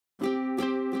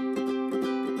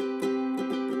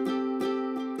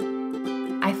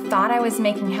thought I was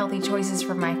making healthy choices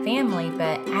for my family,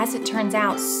 but as it turns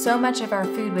out, so much of our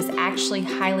food was actually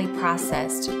highly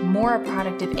processed, more a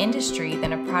product of industry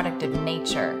than a product of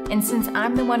nature. And since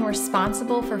I'm the one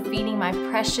responsible for feeding my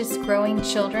precious growing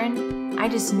children, I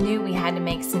just knew we had to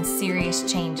make some serious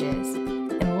changes.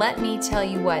 And let me tell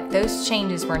you what, those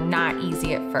changes were not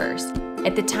easy at first.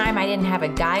 At the time, I didn't have a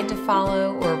guide to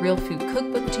follow or a real food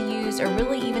cookbook to use or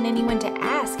really even anyone to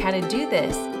ask how to do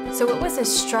this. So it was a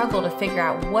struggle to figure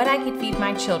out what I could feed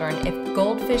my children if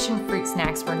goldfish and fruit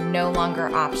snacks were no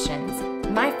longer options.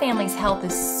 My family's health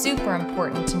is super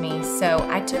important to me, so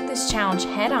I took this challenge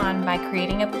head on by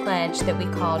creating a pledge that we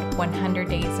called 100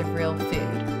 Days of Real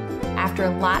Food. After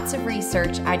lots of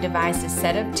research, I devised a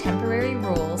set of temporary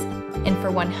rules, and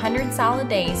for 100 solid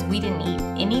days, we didn't eat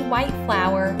any white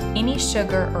flour, any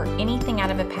sugar, or anything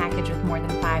out of a package with more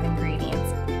than 5 ingredients.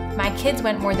 My kids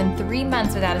went more than 3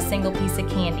 months without a single piece of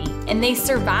candy, and they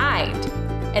survived.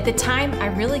 At the time, I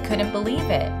really couldn't believe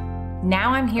it.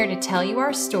 Now I'm here to tell you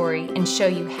our story and show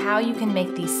you how you can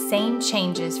make these same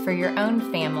changes for your own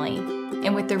family.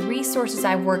 And with the resources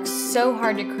I've worked so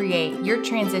hard to create, your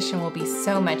transition will be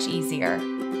so much easier.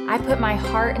 I put my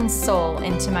heart and soul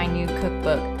into my new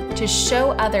cookbook to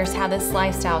show others how this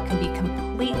lifestyle can be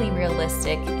completely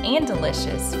realistic and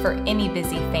delicious for any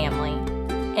busy family.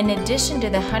 In addition to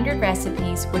the 100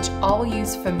 recipes, which all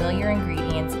use familiar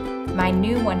ingredients, my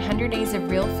new 100 Days of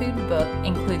Real Food book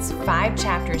includes 5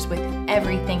 chapters with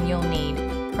everything you'll need,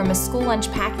 from a school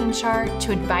lunch packing chart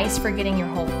to advice for getting your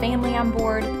whole family on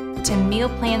board, to meal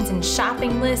plans and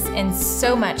shopping lists, and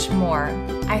so much more.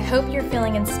 I hope you're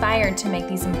feeling inspired to make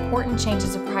these important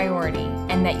changes a priority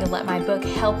and that you'll let my book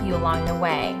help you along the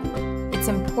way. It's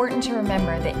important to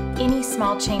remember that any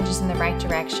small changes in the right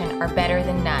direction are better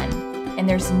than none, and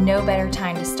there's no better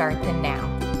time to start than now.